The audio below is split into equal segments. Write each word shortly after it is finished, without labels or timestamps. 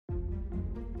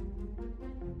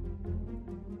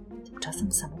Tymczasem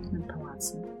w samotnym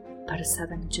pałacu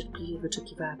Parysada niecierpliwie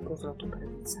wyczekiwała powrotu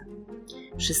perlica.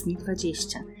 Przez dni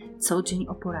 20 co dzień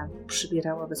o poranku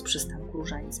przybierała bez przystanku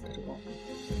różaniec perłowy.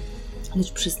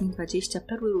 Lecz przez dni 20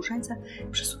 perły różańca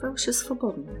przesuwały się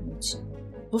swobodnie na nici.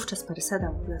 Wówczas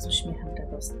Parysada mówiła z uśmiechem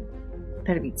radosnym: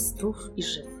 perlic zdrów i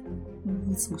żyw,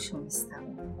 nic mu się nie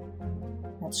stało.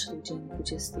 Nadszedł dzień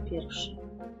 21.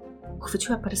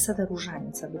 Uchwyciła Parysada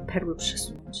różaniec, aby perły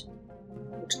przesunąć,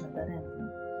 lecz nadaremnie.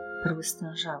 Perły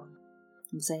stężały,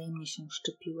 wzajemnie się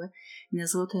szczypiły i na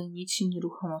złotej nici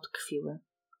nieruchomo tkwiły.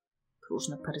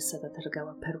 Próżno Parysada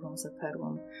targała perłą za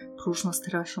perłą, próżno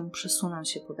starała się przesunąć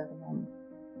się pod agniami.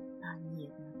 Ani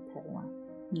jedna perła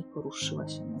nie poruszyła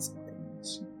się na złotej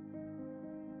nici.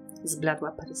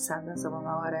 Zbladła Parysada,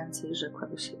 załamała ręce i rzekła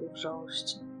do siebie w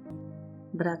żałości: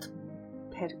 brat mój,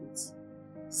 perlic,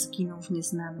 zginął w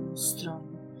nieznanym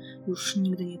ustroju, już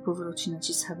nigdy nie powróci na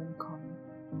cisawym koniu.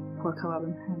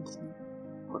 Płakałabym chętnie,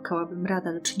 płakałabym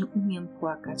rada, lecz nie umiem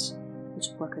płakać, choć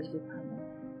płakać wypada.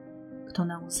 Kto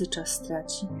na łzy czas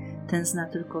straci, ten zna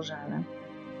tylko żale.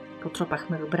 Po tropach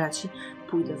mych braci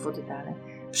pójdę w oddale,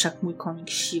 wszak mój konik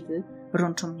siwy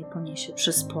rączą mnie poniesie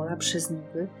przez pola, przez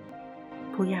niwy,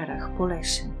 po jarach, po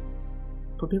lesie.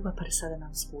 Pobiegła Parysada na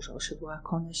wzgórze, osiodłała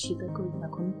konia siwego i na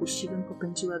koniku siwym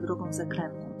popędziła drogą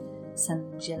zaklętą,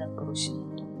 sennym zielem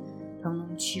porośniętą,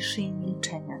 pełną ciszy i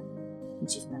milczenia i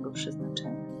dziwnego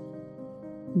przeznaczenia.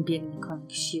 Biegnie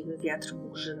konik siwy, wiatr mu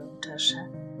grzywę czesze,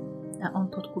 a on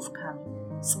pod kówkami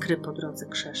skry po drodze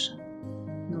krzesze.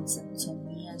 Noc za nocą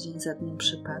mija, dzień za dniem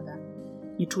przypada,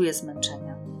 nie czuje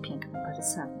zmęczenia piękna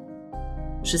Parysada.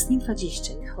 Przez dni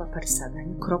 20 jechała Parysada,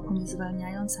 ani kroku nie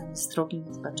zwalniając, ani z drogi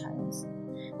nie zbaczając.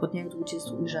 Po dniach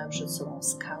 20 ujrzała przed sobą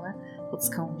skałę, pod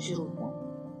skałą źródło.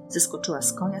 Zeskoczyła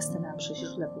z konia, stanęła przy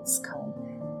źródle pod skałą.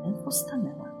 Ledwo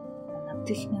stanęła, a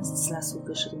natychmiast z lasu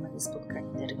wyszedł na jej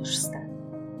spotkanie derwisz stary.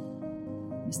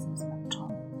 Jestem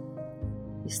zmęczony,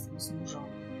 jestem znużony,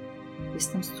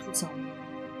 jestem strudzony,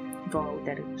 wołał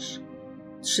derwisz.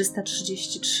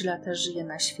 333 lata żyję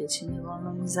na świecie, nie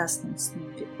wolno mi zasnąć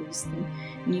snem wiekuistym,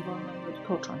 nie wolno mi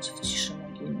odpocząć w ciszy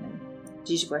mogilnej.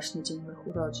 Dziś właśnie dzień mych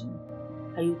urodzin,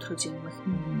 a jutro dzień mych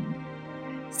imienin.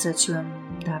 Straciłem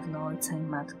dawno ojca i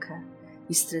matkę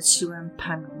i straciłem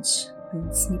pamięć,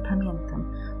 więc nie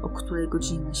pamiętam, o której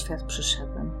godzinie na świat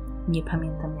przyszedłem. Nie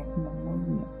pamiętam, jak mam na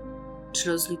imię.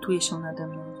 Czy rozlituje się nade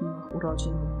mną w dniu mych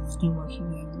urodzin lub w dniu moich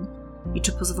imienin i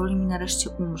czy pozwoli mi nareszcie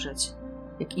umrzeć,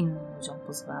 jak innym ludziom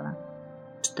pozwala.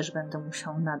 Czy też będę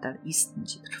musiał nadal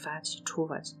istnieć i trwać i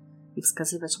czuwać i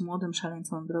wskazywać młodym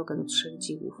szaleńcom drogę do 3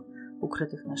 dziwów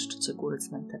ukrytych na szczycie góry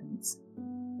cmentarnicy.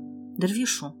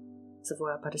 Derwiszu,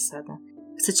 zawołała Parysada,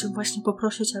 chcę cię właśnie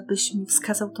poprosić, abyś mi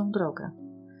wskazał tę drogę.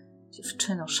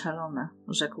 Dziewczyno szalona,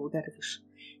 rzekł derwisz,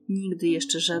 nigdy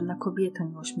jeszcze żadna kobieta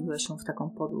nie ośmieliła się w taką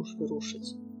podróż wyruszyć.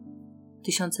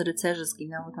 1000 rycerzy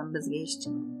zginęło tam bez wieści,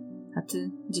 a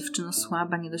ty, dziewczyno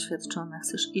słaba, niedoświadczona,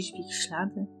 chcesz iść w ich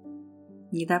ślady?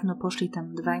 Niedawno poszli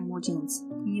tam 2 młodzieńcy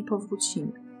i nie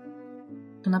powrócili.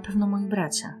 To na pewno moi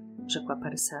bracia, rzekła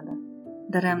Parysada.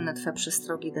 Daremne twe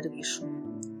przestrogi, derwiszu.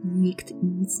 Nikt i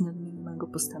nic nie odmieni mojego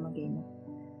postanowienia.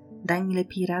 Daj mi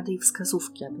lepiej rady i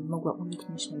wskazówki, abym mogła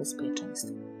uniknąć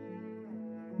niebezpieczeństw.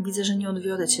 Widzę, że nie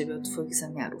odwiodę ciebie od twoich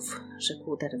zamiarów,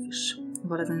 rzekł derwisz.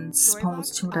 Wolę więc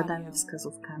wspomóc cię radami i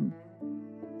wskazówkami.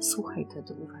 Słuchaj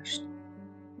tedy uważnie.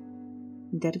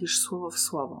 Derwisz słowo w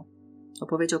słowo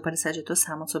opowiedział Parysadzie to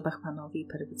samo, co Bachmanowi i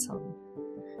Perwicowi.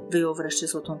 Wyjął wreszcie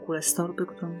złotą kulę z torby,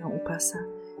 którą miał u pasa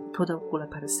i podał kulę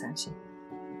Parysadzie.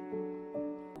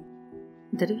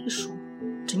 Derwiszu,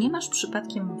 czy nie masz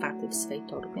przypadkiem waty w swej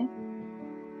torbie?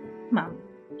 Mam,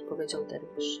 odpowiedział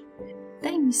derwisz.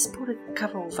 Daj mi spory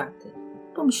kawał waty,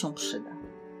 bo mi się przyda.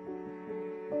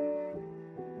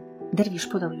 Derwisz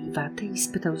podał jej watę i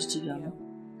spytał zdziwiony: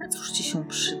 a cóż ci się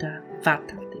przyda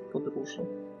wata w tej podróży?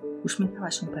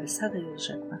 Uśmiechnęła się Parysada i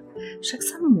odrzekła: wszak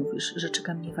sam mówisz, że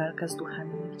czeka mnie walka z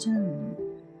duchami niewidzialnymi.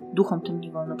 Duchom tym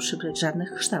nie wolno przybrać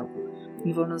żadnych kształtów,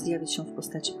 nie wolno zjawić się w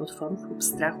postaci potworów lub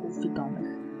strachów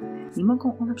widomych. Nie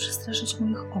mogą one przestraszyć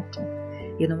moich oczu,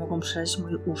 jedno mogą przerazić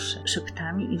moje uszy,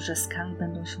 szeptami i wrzaskami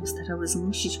będą się starały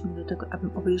zmusić mnie do tego,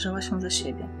 abym obejrzała się za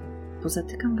siebie.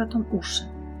 Pozatykam watą uszy.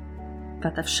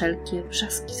 Wata wszelkie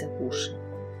wrzaski zagłuszy.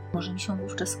 Może mi się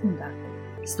wówczas uda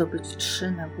zdobyć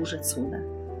 3 na górze cuda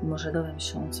i może dowiem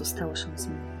się, co stało się z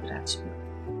moimi braćmi.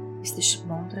 Jesteś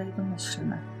mądra i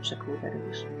domyślna, rzekł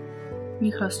derwisz.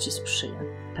 Niech los ci sprzyja.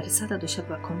 Parysada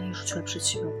dosiadła konia i rzuciła przed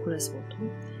siebie kulę złotą.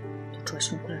 Toczyła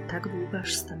się kula tak długo,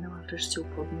 aż stanęła wreszcie u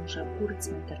podnóża góry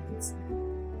cmentarnicy.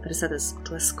 Parysada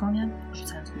zeskoczyła z konia,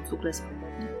 rzucając mu cugle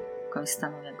swobodnie. Koń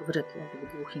stanął jak wryty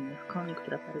obok 2 innych koni,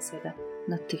 które Parysada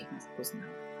natychmiast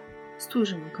poznała. Stój,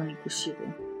 że mój koniku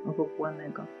siwy, obok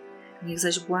Błanego. Niech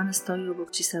zaś Błany stoi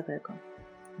obok Cisawego.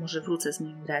 Może wrócę z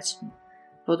moimi braćmi,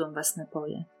 wodą was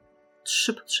napoję.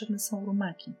 3 potrzebne są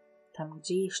rumaki, tam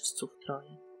gdzie jeźdźców 3.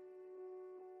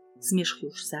 Zmierzch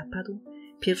już zapadł,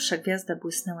 pierwsza gwiazda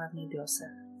błysnęła w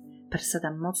niebiosach.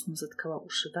 Parysada mocno zatkała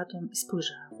uszy watą i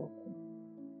spojrzała wokół.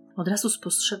 Od razu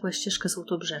spostrzegła ścieżkę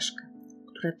Złotobrzeszka,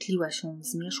 która tliła się w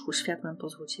zmierzchu światłem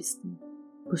pozłocistym.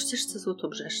 Po ścieżce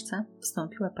Złotobrzeszca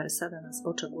wstąpiła Parysada na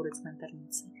zbocze góry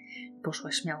cmentarnicy i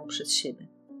poszła śmiało przed siebie,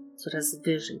 coraz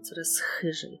wyżej, coraz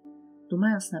chyżej,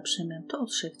 dumając na przemian to o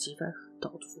 3 dziwach,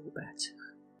 to o 2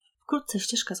 braciach. Wkrótce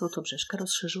ścieżka Złotobrzeszka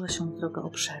rozszerzyła się w drogę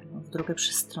obszerną, w drogę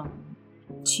przestronną.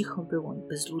 Cicho było i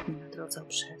bezludnie na drodze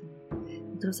obszernej,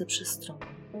 na drodze przestronnej.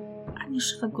 Ani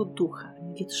żywego ducha,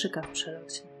 ani wietrzyka w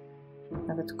przelocie.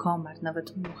 Nawet komar,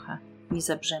 nawet mucha nie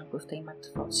zabrzękły w tej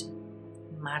martwocie.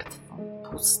 Martwo,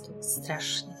 pusto,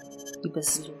 strasznie i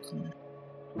bezludnie.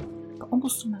 Po obu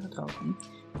stronach drogi,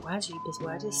 w ładzie i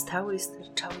bezładzie, stały i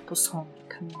sterczały posągi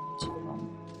kamienne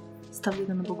dziwolągi. Stał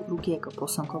jeden obok drugiego,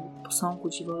 posąg obok posągu,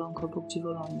 dziwoląg obok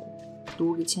dziwolągu.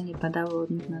 Długie cienie padały od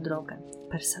nich na drogę.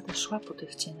 Parysada szła po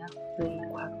tych cieniach, które jej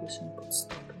kładły się pod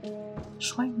stopy.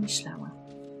 Szła i myślała,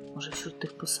 może wśród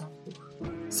tych posągów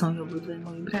są i obydwaj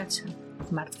moi bracia,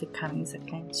 w martwy kamień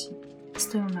zaklęci.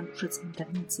 Stoją na górze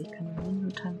cmentarnicy i kamiennymi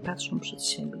oczami patrzą przed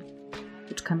siebie.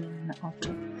 Lecz kamienne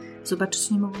oczy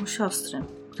zobaczyć nie mogą siostry,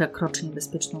 która kroczy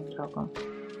niebezpieczną drogą.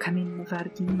 Kamienne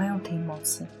wargi nie mają tej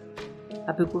mocy,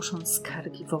 aby głosząc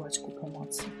skargi wołać ku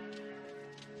pomocy.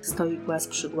 Stoi głaz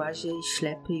przy głazie i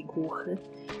ślepy i głuchy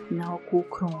i naokół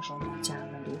krążą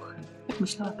niewidzialne duchy. Jak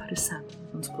myślała Parysada,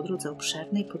 idąc po drodze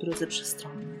obszernej, po drodze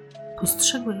przestronnej.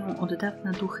 Postrzegły ją od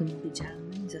dawna duchy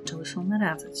niewidzialne i zaczęły się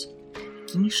naradzać.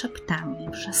 Jakimi szeptami,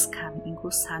 wrzaskami i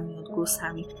głosami,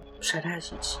 odgłosami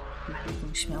przerazić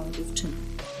maleńką śmiałą dziewczynę,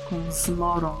 jaką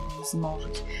zmorą ją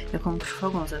zmorzyć, jaką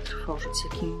trwogą zatrwożyć,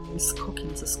 jakim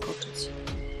skokiem zaskoczyć,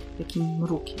 jakim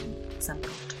mrukiem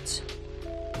zamroczyć.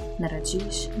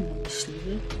 Naradziły się,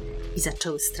 namyśliły i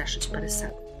zaczęły straszyć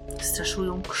Parysadę. Straszyły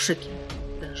ją krzykiem,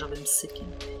 wężowym sykiem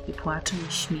i płaczem,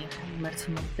 i śmiechem, i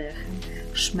martwym oddechem,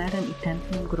 szmerem i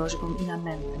tętnem, groźbą i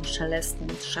lamentem, szelestem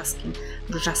i trzaskiem,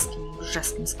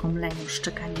 wrzaskiem, skomleniem,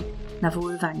 szczekaniem,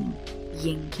 nawoływaniem,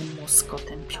 jękiem,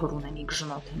 łoskotem, piorunem i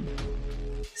grzmotem.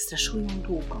 Straszyły ją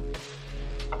długo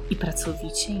i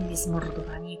pracowicie, i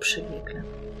niezmordowanie, i przebiegle,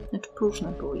 lecz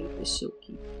próżne były ich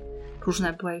wysiłki.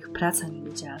 Próżna była ich praca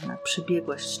niewidzialna,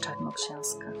 przebiegłość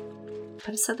czarnoksięska.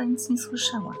 Parysada nic nie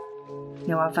słyszała.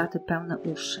 Miała waty pełne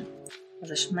uszy, a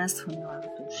zaś męstwo miała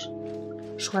w duszy.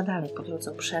 Szła dalej po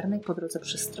drodze obszernej, po drodze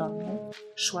przestronnej.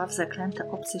 Szła w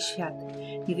zaklęte obce światy,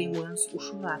 nie wyjmując z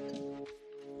uszu waty.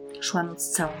 Szła noc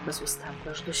całą bez ustanku,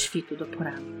 aż do świtu, do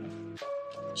poranku.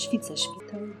 Świt za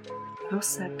świtem,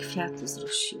 rosa kwiaty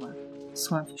zrosiła,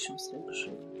 słońce się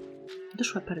srebrzyło.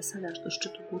 Doszła Parysada aż do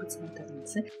szczytu góry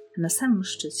cmentarnicy, a na samym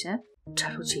szczycie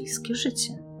czarodziejskie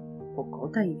życie.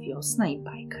 Pogoda i wiosna i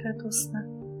bajka radosna.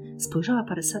 Spojrzała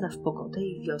Parysada w pogodę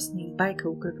i w wiosnę i w bajkę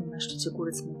ukrytą na szczycie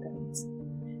góry cmentarnicy.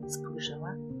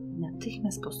 Spojrzała i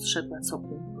natychmiast postrzegła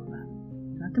cokół murowany.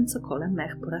 Na tym cokole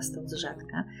mech porastał z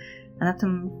rzadka, a na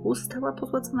tym mchu stała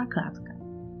pozłacana klatka.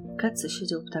 W klatce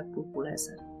siedział ptak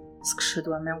Bulbulezar.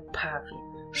 Skrzydła miał pawie,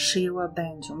 szyję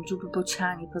łabędzią, dziób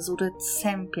bociani, pazury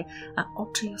sępie, a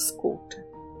oczy jaskółcze.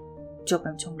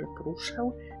 Dziobem ciągle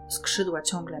poruszał, skrzydła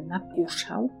ciągle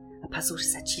napuszał, a pazury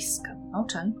zaciskał, a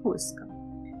oczami błyskał.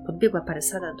 Podbiegła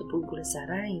Parysada do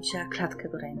Bulbulezara i wzięła klatkę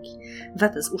do ręki.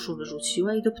 Watę z uszu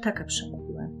wyrzuciła i do ptaka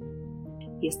przemówiła.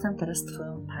 Jestem teraz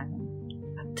twoją panią,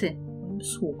 a ty moim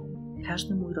sługą.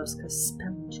 Każdy mój rozkaz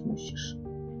spełnić musisz.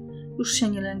 Już się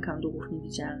nie lękam duchów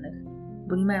niewidzialnych,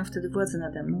 bo nie mają wtedy władzy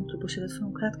nade mną, to posiada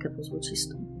twoją klatkę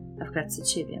pozłocistą, a w klatce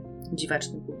ciebie,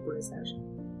 dziwaczny Bulbulezarze.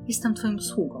 Jestem twoim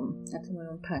sługą, a ty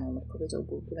moją panią, odpowiedział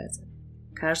Bulbulezar.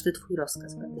 Każdy twój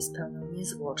rozkaz będę spełniał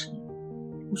niezwłocznie.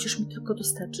 Musisz mi tylko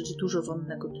dostarczyć dużo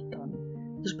wonnego tytoniu,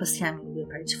 gdyż pasjami lubię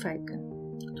palić fajkę,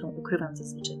 którą ukrywam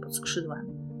zazwyczaj pod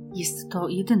skrzydłami. Jest to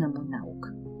jedyny mój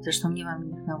nauk. Zresztą nie mam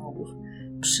innych nałogów.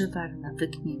 Przywar,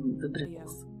 nawyknień,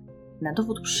 wybryków. Na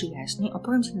dowód przyjaźni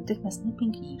opowiem ci natychmiast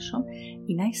najpiękniejszą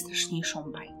i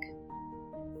najstraszniejszą bajkę.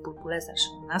 Bulbulezar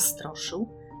się nastroszył,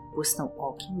 błysnął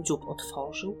okiem, dziób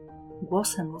otworzył,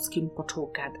 głosem ludzkim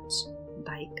począł gadać,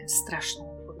 bajkę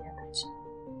straszną opowiadać.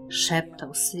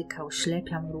 Szeptał, sykał,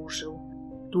 ślepia mrużył,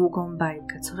 długą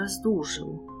bajkę coraz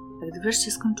dłużył, a gdy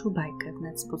wreszcie skończył bajkę,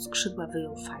 wnet spod skrzydła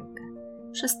wyjął fajkę.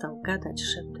 Przestał gadać,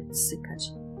 szeptać,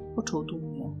 sykać, począł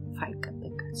dumnie fajkę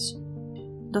pykać.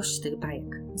 Dość tych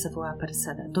bajek, zawołała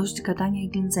Parysada. Dość gadania i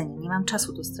ględzenia, nie mam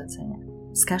czasu do stracenia.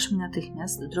 Wskaż mi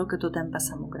natychmiast drogę do dęba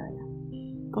samograja.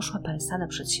 Poszła Parysada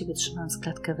przed siebie, trzymając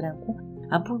klatkę w ręku,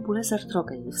 a Bulbulezar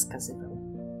drogę jej wskazywał.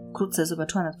 Wkrótce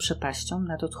zobaczyła nad przepaścią,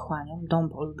 nad otchłanią,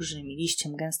 dąb olbrzymi,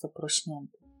 liściem gęsto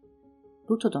porośnięty.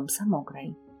 Był to dąb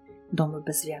samograj. Dąb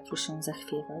bez wiatru się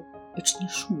zachwiewał, lecz nie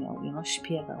szumiał, jeno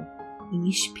śpiewał. I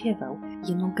nie śpiewał,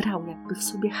 jeno grał, jakby w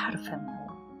sobie harfę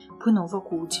miał. Płynął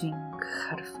wokół dźwięk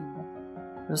harfiny.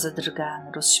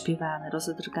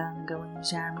 Rozedrgany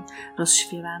gałęziami,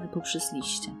 rozśpiewany poprzez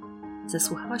liście.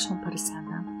 Zasłuchała się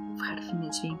Parysada w harfinie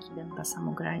dźwięki dęba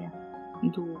samograja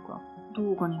i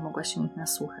długo nie mogła się ich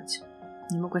nasłuchać.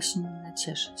 Nie mogła się nimi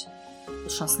nacieszyć.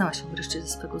 Otrząsnęła się wreszcie ze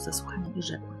swego zasłuchania i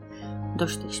rzekła: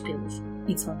 dość tych śpiewów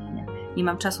i dzwonienia. Nie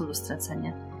mam czasu do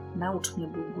stracenia. Naucz mnie,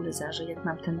 Bulbulezarze, jak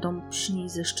mam ten dom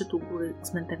przynieść ze szczytu góry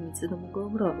z męternicy do mego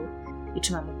ogrodu. I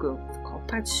czy mam go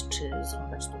wykopać, czy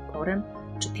zrąbać toporem,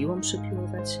 czy piłą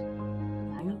przepiłować?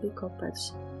 Ani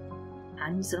wykopać,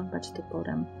 ani zrąbać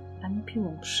toporem, ani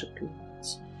piłą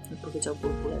przepiłować, odpowiedział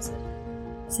Bulbulezar.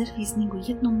 Zerwij z niego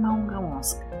jedną małą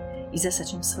gałązkę i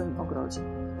zasadź ją w swoim ogrodzie.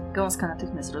 Gałązka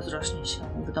natychmiast rozrośnie się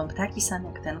w dąb taki sam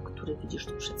jak ten, który widzisz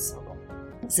tu przed sobą.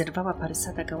 Zerwała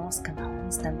Parysada gałązkę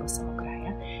małą z dęba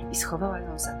samograja i schowała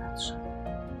ją w zanadrze.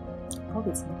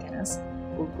 Powiedz mi teraz,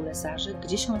 Bulbulezarze,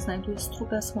 gdzie się znajduje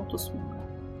struga złotosmuga?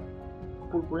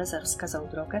 Bulbulezar wskazał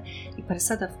drogę i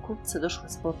Parysada wkrótce doszła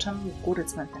zboczem w góry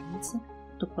cmentarnicy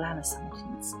do polany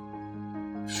samotnicy.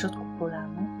 W środku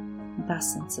polany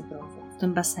basen cebrowy. W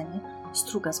tym basenie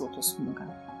struga złotosmuga.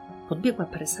 Podbiegła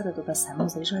Parysada do basenu,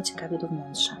 zajrzała ciekawie do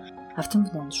wnętrza, a w tym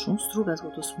wnętrzu struga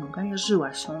złotosmuga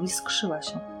jarzyła się, iskrzyła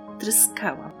się,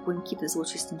 tryskała w błękity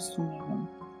złocistym strumieniem.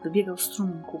 Wybiegał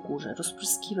strumień ku górze,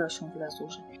 rozpryskiwał się w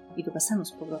lazurze i do basenu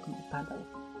z powrotem opadał,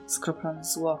 skroplony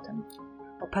złotem.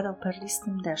 Opadał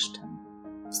perlistym deszczem,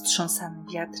 wstrząsany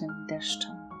wiatrem i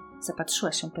deszczem.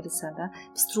 Zapatrzyła się Parysada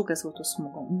w strugę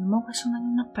złotosmugą i nie mogła się na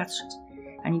nią napatrzeć,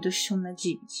 ani dość się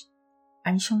nadziwić,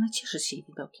 ani się nacieszyć jej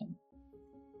widokiem.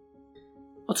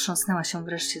 Otrząsnęła się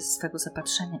wreszcie ze swego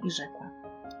zapatrzenia i rzekła: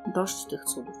 dość tych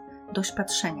cudów, dość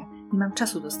patrzenia, nie mam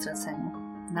czasu do stracenia.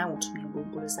 Naucz mnie,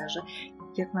 Bulbulezarze,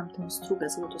 jak mam tę strugę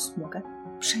złotosmugę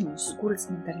przenieść z góry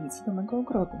cmentarnicy do mego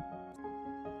ogrodu.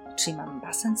 Czy mam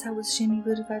basen cały z ziemi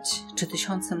wyrwać, czy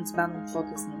 1000 dzbanów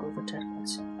wody z niego wyczerpać?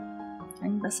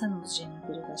 Ani basenu z ziemi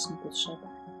wyrywać nie potrzeba,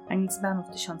 ani dzbanów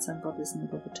 1000 wody z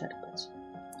niego wyczerpać,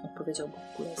 odpowiedział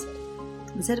Bulbulezar.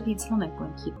 Zerwij dzwonek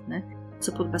błękitny,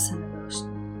 co pod basenem rośnie.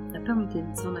 Napełnij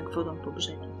ten dzwonek wodą po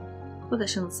brzegi. Woda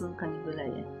się z dzwonka nie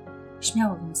wyleje.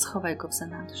 Śmiało więc schowaj go w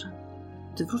zanadrze.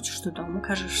 Gdy wrócisz do domu,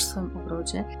 każesz w swoim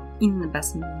ogrodzie inny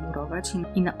basen wymurować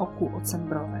i na oku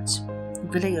ocembrować.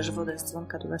 Wylejesz wodę z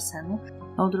dzwonka do basenu,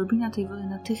 a odrobina tej wody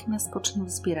natychmiast pocznie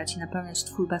wzbierać i napełniać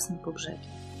twój basen po brzegi.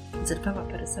 Zerwała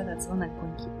Parysada dzwonek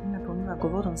błękitny, napełniła go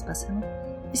wodą z basenu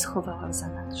i schowała w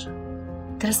zanadrze.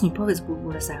 Teraz mi powiedz,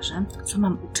 Bulbulezarze, co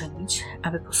mam uczynić,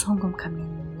 aby posągom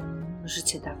kamiennym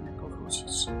życie dawne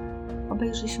powrócić.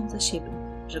 Obejrzyj się za siebie,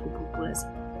 rzekł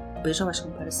Bulbulezar. Obejrzała się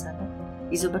Parysada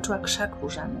i zobaczyła krzak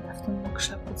różany, a w tym na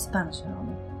krzaku dzban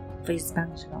zielony. Weź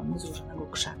dzban zielony z różanego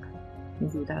krzaka,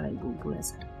 mówił dalej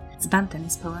Bulbulezar. Dzban ten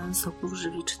jest pełen soków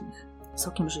żywicznych.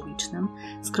 Sokiem żywicznym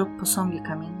skrop posągi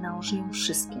kamienne, a ożyją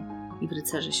wszystkie i w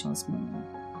rycerzy się zmienią.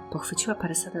 Pochwyciła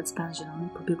Parysada dzban zielony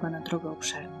i pobiegła na drogę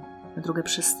obszerną, na drogę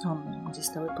przestronną, gdzie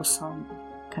stały posągi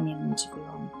kamienne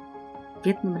dziwolone. W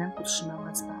jednym ręku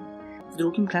trzymała dzban, w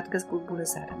drugim klatkę z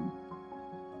Bulbulezarem.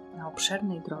 Na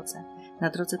obszernej drodze, na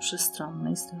drodze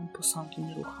przestronnej stoją posągi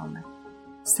nieruchome.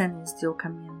 Sen jest dzieł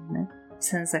kamienny,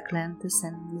 sen zaklęty,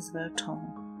 sen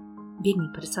niezwalczony. Biegnie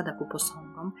Parysada ku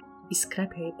posągom i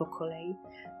skrapia je po kolei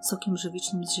sokiem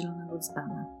żywicznym z zielonego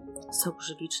dzbana. Sok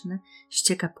żywiczny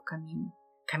ścieka po kamieniu.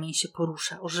 Kamień się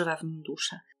porusza, ożywa w nim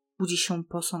dusza. Budzi się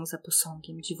posąg za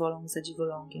posągiem, dziwoląg za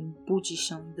dziwolągiem. Budzi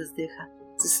się i wzdycha,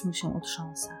 ze snu się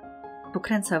otrząsa.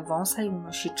 Pokręca wąsa i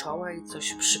unosi czoła i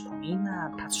coś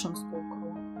przypomina, patrząc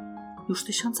dookoła. Już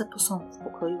 1000 posągów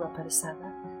pokroiła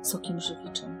Parysada sokiem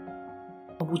żywiczym.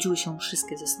 Obudziły się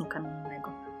wszystkie ze snu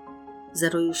kamiennego.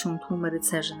 Zaroiły się tłumy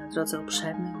rycerzy na drodze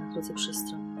obszernej, na drodze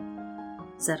przestronnej.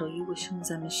 Zaroiły się,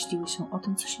 zamyśliły się o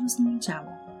tym, co się z nimi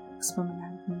działo.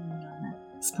 Wspominali dni minione,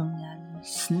 wspomniali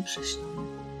sny prześnione,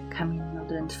 kamienne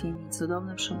odrętwienie i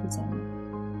cudowne przebudzenie.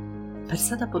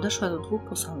 Parysada podeszła do 2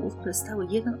 posągów, które stały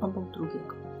jeden obok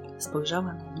drugiego.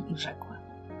 Spojrzała na nie i rzekła: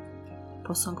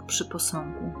 posąg przy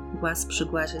posągu, głaz przy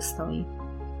głazie stoi.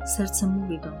 Serce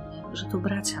mówi do mnie, że to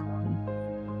bracia moi.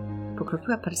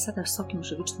 Pokropiła Parysada sokiem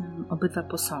żywicznym obydwa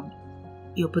posągi.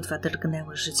 i obydwa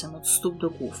drgnęły życiem od stóp do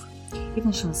głów.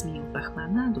 Jeden się zmienił w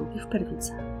Bachmana, a drugi w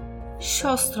Perwica.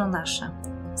 Siostro nasza!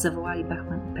 Zawołali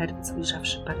Bachman i Perwic,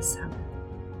 ujrzawszy Parysadę.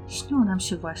 Śniło nam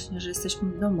się właśnie, że jesteśmy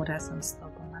w domu razem z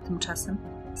tobą, a tymczasem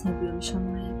znajdujemy się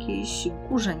na jakiejś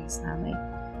górze nieznanej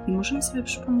i możemy sobie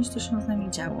przypomnieć, co się z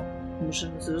nami działo. I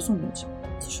możemy zrozumieć,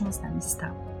 co się z nami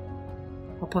stało.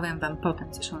 Opowiem wam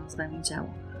potem, co się z wami działo,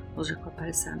 odrzekła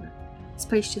Parysada.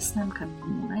 Spaliście snem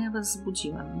kamiennym, a ja was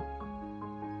zbudziłam.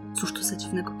 Cóż to za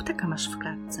dziwnego ptaka masz w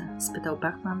klatce? Spytał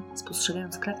Bachman,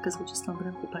 spostrzegając klatkę złocistą w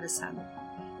ręku Parysady.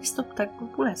 Jest to ptak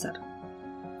Bulbulezar,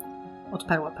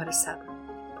 odparła Parysada.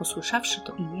 Posłyszawszy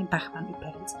to imię, Bachman i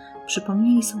Perwic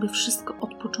przypomnieli sobie wszystko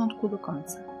od początku do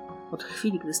końca. Od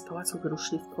chwili, gdy z pałacu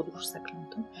wyruszyli w podróż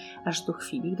zaklętą, aż do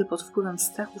chwili, gdy pod wpływem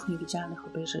strachów niewidzialnych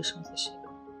obejrzeli się za siebie.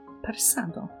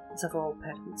 Parysado, zawołał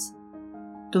Perwic.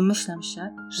 Domyślam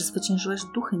się, że zwyciężyłaś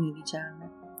duchy niewidzialne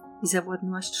i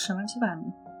zawładnęłaś 3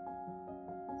 dziewami.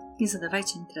 Nie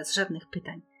zadawajcie mi teraz żadnych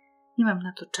pytań. Nie mam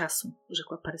na to czasu,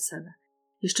 rzekła Parysada.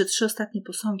 Jeszcze 3 ostatnie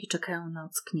posągi czekają na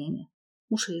ocknienie.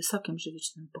 Muszę je sokiem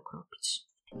żywicznym pokropić.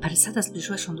 Parysada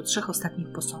zbliżyła się do 3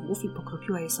 ostatnich posągów i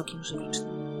pokropiła je sokiem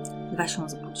żywicznym. 2 się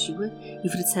zbudziły i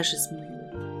w rycerzy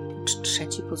zmieniły, lecz 3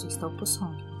 pozostał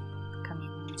posągiem,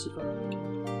 kamiennym dziwolągiem.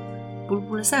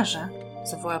 Bulbulezarze,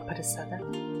 zawołała Parysada,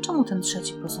 czemu ten 3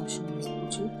 posąg się nie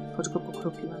zbudził, choć go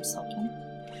pokropiłem sokiem?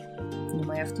 Nie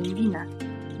moja w tym wina,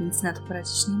 nic na to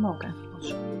poradzić nie mogę,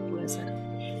 odrzekł Bulbulezar.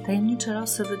 Tajemnicze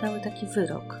losy wydały taki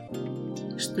wyrok,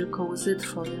 iż tylko łzy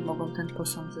twoje mogą ten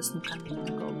posąg ze snu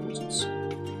kamiennego obudzić.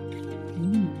 Nie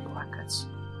umiem płakać,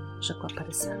 rzekła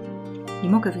Parysada. Nie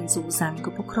mogę więc łzami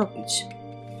go pokropić.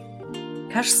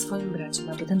 Każ swoim braciom,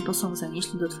 aby ten posąg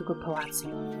zanieśli do twego pałacu,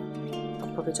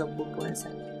 odpowiedział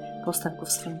Bulbulezar. Postaw go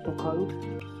w swoim pokoju,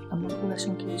 a może uda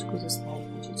się kiedyś go ze snu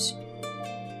obudzić.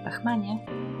 Bachmanie,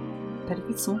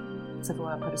 Perwicu,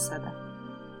 zawołała Parysada.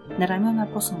 Na ramiona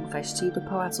posąg weźcie i do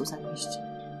pałacu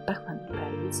zanieście. Bachman i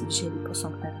Perwic wzięli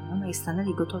posąg na ramiona i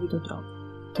stanęli gotowi do drogi.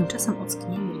 Tymczasem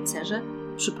ocknieni rycerze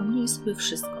przypomnieli sobie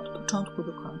wszystko od początku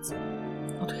do końca.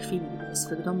 Od chwili, gdy ze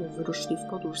swych domów wyruszyli w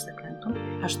podróż zaklętą,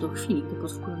 aż do chwili, gdy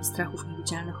pod wpływem strachów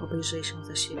niewidzialnych obejrzeli się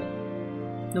za siebie.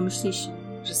 Domyślili się,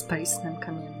 że spali snem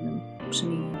kamiennym,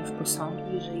 przemienieni w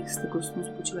posągi i że ich z tego snu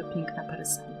zbudziła piękna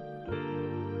Parysada.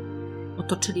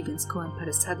 Otoczyli więc kołem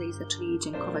Parysadę i zaczęli jej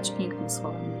dziękować pięknym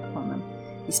słowem i ukłonem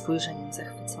i spojrzeniem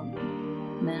zachwyconym.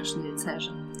 Mężni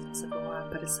rycerze, zawołała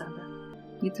Parysada,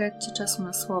 nie traćcie czasu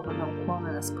na słowa, na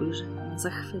ukłony, na spojrzenia, na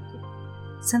zachwyty.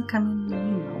 Sen kamienny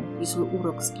minął i zły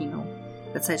urok zginął.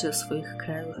 Wracajcie do swoich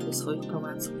krajów i do swoich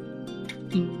pałaców.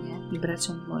 I mnie, i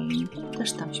braciom moim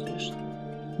też tam śpieszno.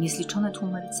 Niezliczone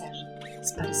tłumy rycerzy,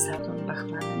 z Parysadą,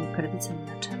 Bachmanem i Perwicem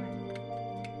na czele,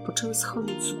 poczęły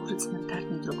schodzić z góry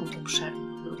cmentarnej drogą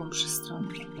obszerną, drogą przystronną.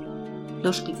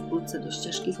 Doszli wkrótce do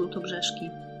ścieżki złotobrzeszki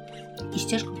i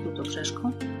ścieżką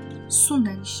złotobrzeszką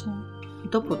sunęli się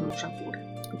do podnóża góry.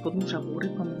 Do podnóża góry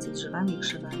pomiędzy drzewami i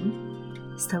krzewami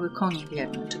stały konie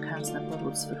wierne, czekając na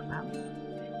powrót swych panów.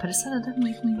 Parysada dawno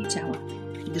ich nie widziała,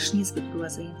 gdyż niezbyt była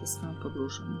zajęta swoją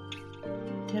podróżą.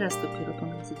 Teraz dopiero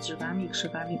pomiędzy drzewami i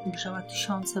krzewami ujrzała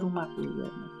 1000 rumaków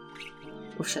wiernych.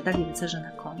 Powsiadali rycerze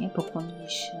na konie, pokłonili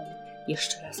się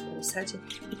jeszcze raz Parysadzie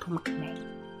i pomknęli,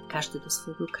 każdy do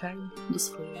swojego kraju, do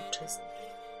swojej ojczyzny.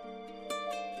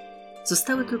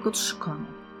 Zostały tylko 3 konie,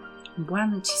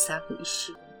 Błany, Cisawy i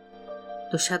Siwy.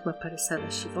 Dosiadła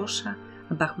Parysada Siwosza,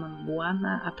 Bachman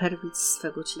Błana, a Perwic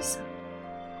swego Cisa.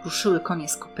 Ruszyły konie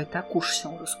z kopyta, kurz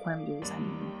się rozkłębił za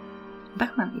nimi.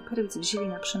 Bachman i Perwic wzięli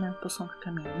na przemian posąg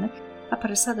kamienny, a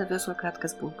Parysada wiozła klatkę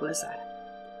z Bulbulezarem.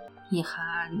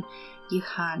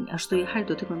 Jechali, aż dojechali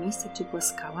do tego miejsca, gdzie była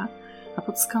skała, a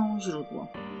pod skałą źródło.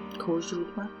 Koło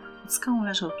źródła pod skałą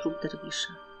leżał trup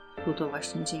derwisza. Był to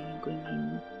właśnie dzień jego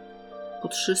imienia. Po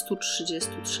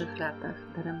 333 latach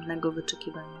daremnego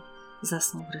wyczekiwania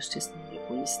zasnął wreszcie snem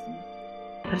wiekuistym.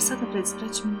 Parysada wraz z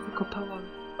braćmi wykopała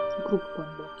grób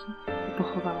głęboki i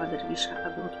pochowała derwisza,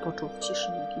 aby odpoczął w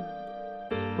ciszy nogi.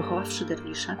 Pochowawszy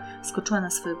derwisza, skoczyła na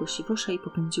swojego Siwosza i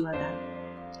popędziła dalej,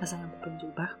 a za nią popędził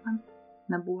Bachman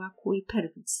na bułaku i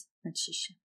Perwic na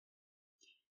Cisie.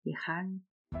 Jechali,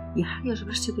 aż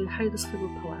wreszcie dojechali do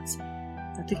swojego pałacu.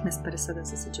 Natychmiast Parysada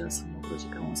zasadziła swą ogrodzie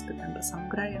gałązkę dęba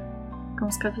samograja.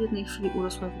 Gałązka w jednej chwili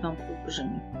urosła w dąbku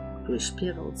olbrzymi, który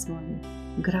śpiewał, dzwonił,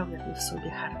 grał jakby w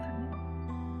sobie harfę.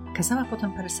 Kazała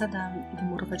potem Parysada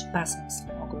wymurować basen w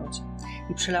swym ogrodzie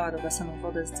i przelała do basenu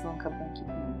wodę z dzwonka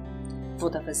błękitnego.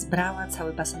 Woda wezbrała,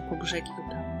 cały basen po brzegi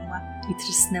wypełniła i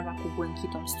trysnęła ku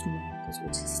błękitom strumieniem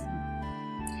złocistym.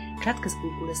 Klatkę z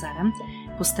Bulbulezarem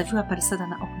postawiła Parysada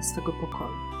na oknie swego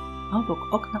pokoju, a obok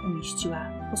okna umieściła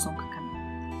posąg kamienny.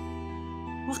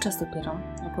 Wówczas dopiero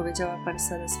opowiedziała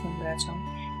Parysada swoim braciom,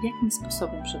 jakim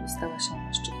sposobem przedostała się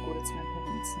na szczyt góry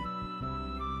cmentarnicy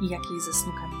i jak jej ze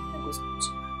snu kamiennego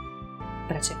zbudziła.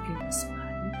 Bracia pilnie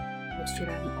słuchali,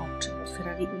 otwierali oczy,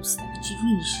 otwierali usta,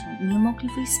 dziwili się i nie mogli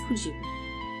wyjść z podziwu.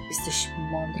 Jesteś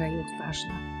mądra i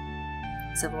odważna,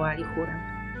 zawołali chórem.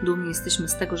 Dumni jesteśmy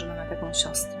z tego, że mamy taką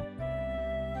siostrę.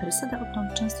 Parysada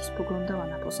odtąd często spoglądała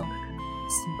na posąg kamienny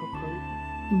w swym pokoju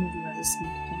i mówiła ze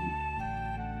smutkiem: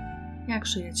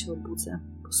 jakże ja cię obudzę,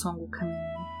 posągu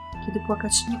kamienny, kiedy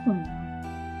płakać nie umiem.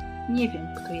 Nie wiem,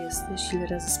 kto jesteś, ile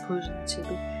razy spojrzę na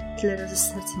ciebie, tyle razy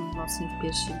serce mi mocniej w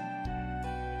piersi.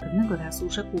 Pewnego razu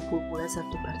rzekł Bulbulezar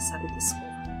do Parysady te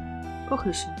słowa: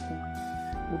 pochyl się w punkt,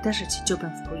 uderzę ci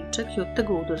dziobem w policzek i od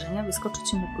tego uderzenia wyskoczy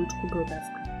ci na policzku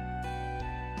brodawka.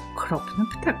 Okropny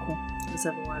ptaku,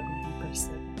 zawołała go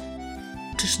Parysada.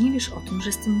 Czyż nie wiesz o tym, że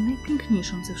jestem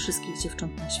najpiękniejszą ze wszystkich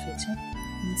dziewcząt na świecie?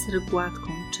 Mam cerę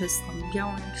gładką, czystą,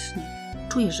 białą jak śnieg.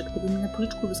 Czuję, że gdyby mi na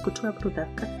policzku wyskoczyła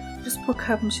brodawka,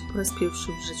 rozpłakałabym się po raz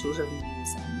pierwszy w życiu żadnymi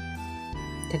łzami.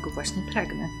 Tego właśnie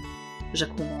pragnę,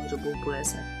 rzekł mądry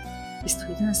Bulbulezar. Jest to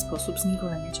jedyny sposób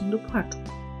zniewolenia cię do płaczu.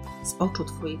 Z oczu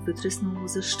twoich wytrysną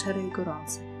łzy szczere i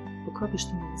gorące. Pokropisz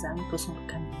tymi łzami posąg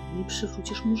kamienny i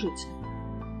przywrócisz mu życie.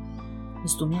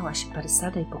 Zdumiała się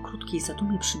Parysada i po krótkiej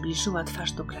zadumie przybliżyła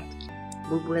twarz do klatki.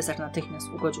 Bulbulezar natychmiast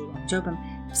ugodził ją dziobem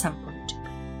w sam policzek.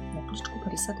 Na policzku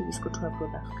Parysady wyskoczyła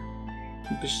brodawka.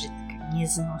 Brzydka,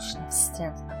 nieznośna,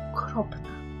 wstrętna, okropna.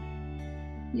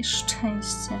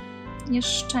 Nieszczęście,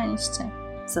 nieszczęście,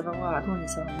 zawołała dłonie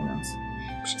załamując.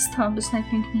 Przestałam być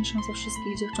najpiękniejszą ze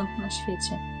wszystkich dziewcząt na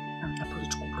świecie. Mam na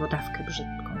policzku brodawkę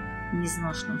brzydką,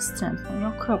 nieznośną, wstrętną i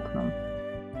okropną.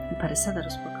 I Parysada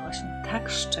rozpłakała się tak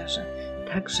szczerze,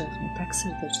 tak rzewnie, tak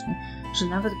serdecznie, że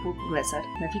nawet Bulbulezar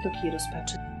na widok jej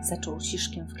rozpaczy zaczął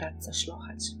ciszkiem w klatce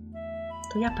szlochać.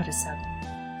 To ja, Parysado,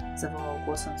 zawołał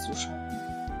głosem wzruszonym.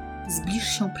 Zbliż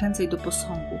się prędzej do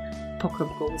posągu, pokrop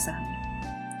go łzami.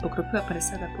 Pokropiła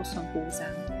Parysada posąg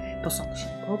łzami. Posąg się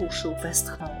poruszył,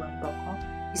 westchnął głęboko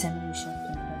i zamienił się w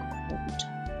pięknego królewicza.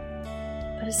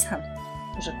 Parysado,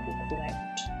 rzekł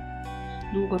królewicz,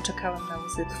 długo czekałem na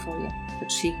łzy twoje,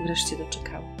 lecz się ich wreszcie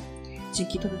doczekałem.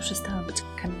 Dzięki tobie przestałem być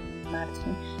kamiennym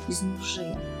martwym i znów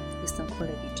żyję. Jestem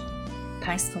królewicem.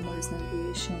 Państwo moje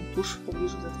znajduje się tuż w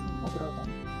pobliżu za twoim ogrodem.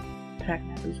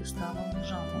 Pragnę, byś została moją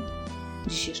żoną.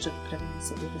 Dziś jeszcze wyprawimy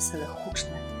sobie wesele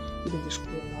huczne i będziesz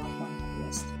królowała w moim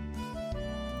królestwie.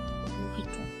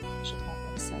 Królewiczu, rzekła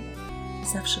Parysada,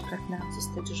 zawsze pragnęłam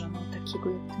zostać żoną takiego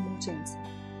jak ty młodzieńca.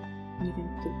 Nie wiem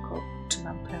tylko, czy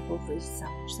mam prawo wyjść za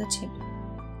mąż za ciebie.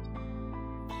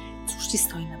 Cóż ci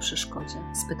stoi na przeszkodzie?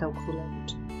 Spytał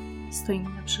królewicz. Stoi mi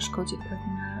na przeszkodzie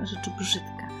pewna rzecz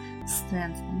brzydka,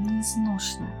 wstrętna,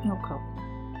 nieznośna i okropna.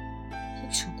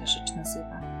 Jak się ta rzecz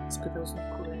nazywa? Spytał znów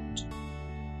królewicz.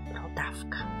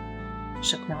 Brodawka,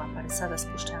 szepnęła Parysada,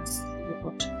 spuszczając sobie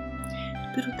oczy.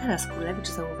 Dopiero teraz królewicz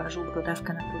zauważył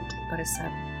brodawkę na policzku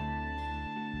Parysady.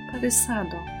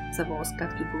 Parysado, zawołał z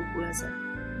klatki Bulbulezar.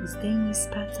 Zdejmij z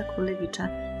palca królewicza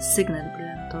sygnet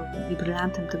brylantowy i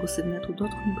brylantem tego sygnetu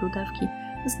dotknij brodawki,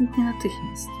 a zniknie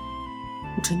natychmiast.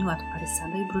 Uczyniła to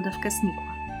Parysada i brodawka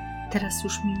znikła. Teraz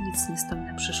już mi nic nie stoi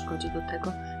na przeszkodzie do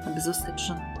tego, aby zostać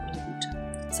żoną królewicza,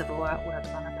 zawołała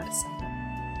uradowana Parysada.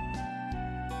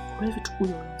 Królewicz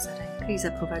ujął ją za rękę i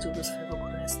zaprowadził do swojego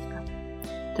królestwa.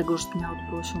 Tegoż dnia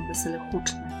odbyło się wesele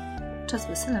huczne. Podczas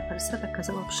wesela Parysada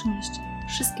kazała przynieść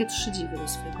wszystkie 3 dziwy do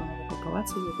swojego nowego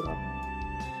pałacu i ogrodu.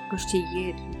 Goście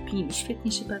jedli, pili,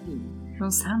 świetnie się bawili.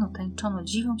 Wiązano, tańczono,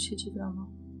 dziwom się dziwiono.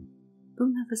 Był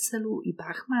na weselu i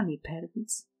Bachman, i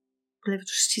Perwic.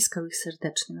 Królewicz ściskał ich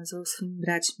serdecznie, nazywał swoimi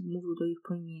braćmi, mówił do ich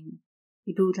po imieniu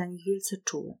i był dla nich wielce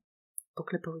czuły.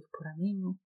 Poklepał ich po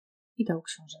ramieniu i dał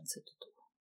książęcy tytuł.